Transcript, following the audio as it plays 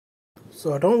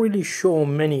So I don't really show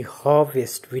many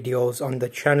harvest videos on the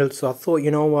channel, so I thought, you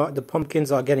know what, the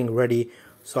pumpkins are getting ready,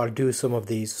 so I'll do some of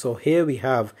these. So here we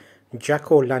have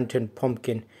jack-o'-lantern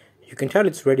pumpkin. You can tell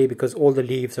it's ready because all the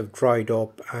leaves have dried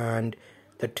up and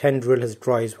the tendril has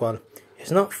dried as well. It's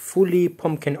not fully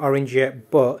pumpkin orange yet,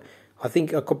 but I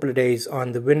think a couple of days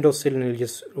on the windowsill and it'll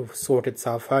just sort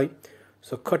itself out.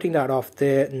 So cutting that off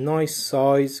there, nice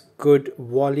size, good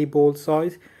volleyball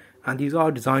size. And these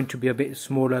are designed to be a bit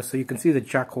smaller, so you can see the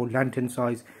jack-o'-lantern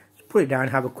size. Let's put it down,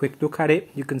 have a quick look at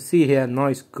it. You can see here,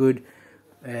 nice, good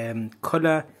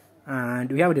colour.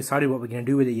 And we haven't decided what we're going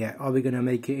to do with it yet. Are we going to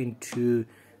make it into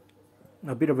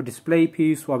a bit of a display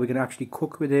piece, or are we going to actually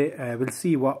cook with it? We'll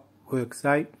see what works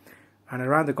out. And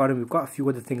around the garden, we've got a few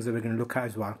other things that we're going to look at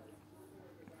as well.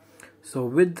 So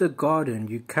with the garden,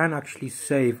 you can actually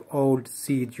save old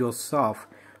seeds yourself.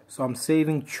 So I'm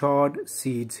saving charred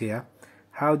seeds here.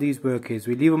 How these work is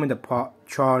we leave them in the pot,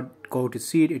 charred go to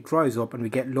seed, it dries up and we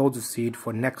get loads of seed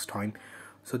for next time.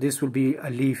 So this will be a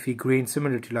leafy green,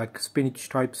 similar to like spinach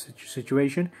type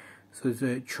situation. So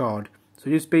it's charred.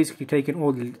 So just basically taking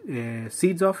all the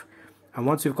seeds off, and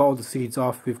once we've got all the seeds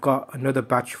off, we've got another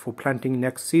batch for planting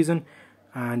next season,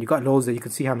 and you've got loads there. You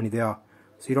can see how many there are.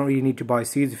 So you don't really need to buy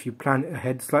seeds if you plant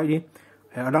ahead slightly.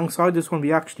 Alongside this one,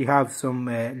 we actually have some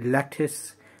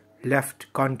lettuce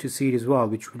left gone to seed as well,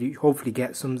 which will hopefully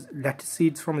get some lettuce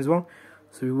seeds from as well,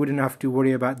 so we wouldn't have to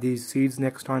worry about these seeds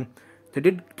next time.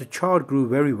 The chard grew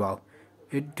very well.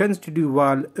 It tends to do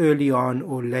well early on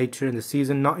or later in the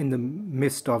season, not in the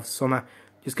midst of summer.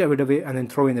 Just get rid of it and then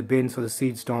throw it in the bin so the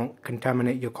seeds don't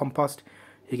contaminate your compost.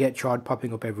 You get chard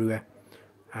popping up everywhere.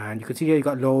 And you can see here you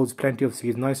got loads, plenty of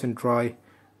seeds, nice and dry.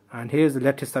 And here's the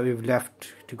lettuce that we've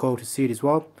left to go to seed as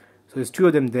well. So there's two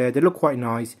of them there. They look quite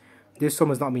nice. This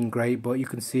summer's not been great, but you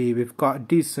can see we've got a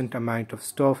decent amount of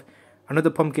stuff.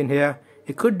 Another pumpkin here.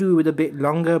 It could do with a bit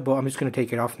longer, but I'm just going to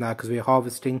take it off now because we're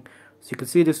harvesting. So you can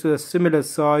see this was a similar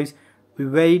size. We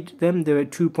weighed them. They were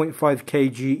 2.5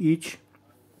 kg each.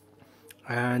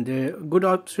 And good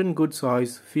option, good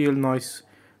size, feel nice.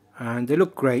 And they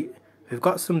look great. We've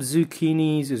got some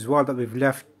zucchinis as well that we've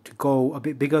left to go a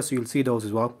bit bigger, so you'll see those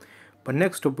as well. But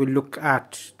next up we'll look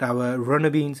at our runner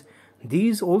beans.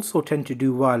 These also tend to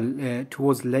do well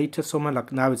towards later summer,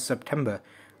 like now it's September,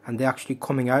 and they're actually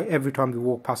coming out. Every time we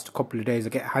walk past a couple of days I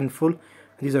get a handful. And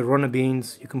these are runner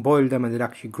beans. You can boil them and they're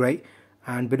actually great.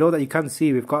 And below that you can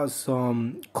see we've got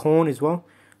some corn as well.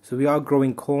 So we are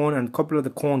growing corn, and a couple of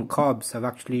the corn cobs have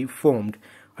actually formed.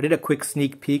 I did a quick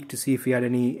sneak peek to see if we had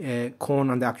any corn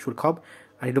on the actual cob,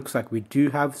 and it looks like we do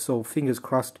have, so fingers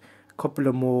crossed a couple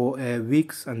of more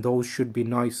weeks and those should be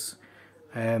nice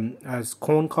as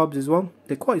corn cobs as well.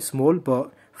 They're quite small,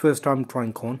 but first time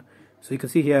trying corn. So you can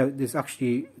see here this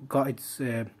actually got it's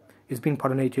been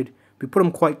pollinated. We put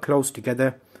them quite close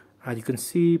together, and you can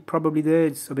see probably there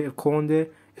it's a bit of corn there.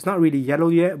 It's not really yellow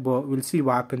yet, but we'll see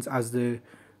what happens as the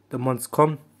months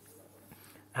come.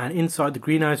 And inside the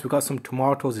greenhouse we've got some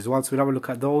tomatoes as well, so we'll have a look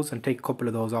at those and take a couple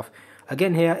of those off.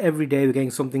 Again here every day we're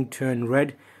getting something turn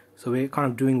red, so we're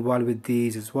kind of doing well with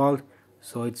these as well.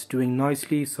 So it's doing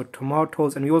nicely. So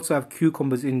tomatoes, and we also have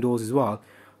cucumbers indoors as well.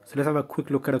 So let's have a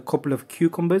quick look at a couple of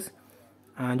cucumbers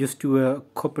and just do a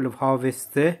couple of harvests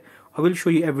there. I will show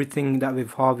you everything that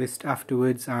we've harvested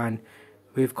afterwards, and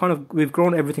we've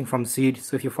grown everything from seed.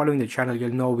 So if you're following the channel,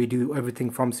 you'll know we do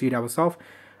everything from seed ourselves.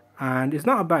 And it's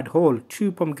not a bad haul.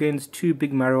 2 pumpkins, 2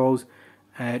 big marrows,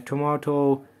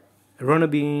 tomato, runner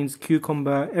beans,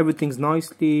 cucumber, everything's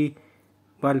nicely,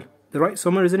 well, the right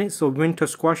summer, isn't it? So winter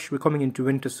squash, we're coming into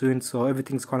winter soon, so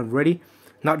everything's kind of ready.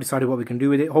 Not decided what we can do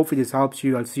with it. Hopefully this helps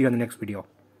you. I'll see you on the next video.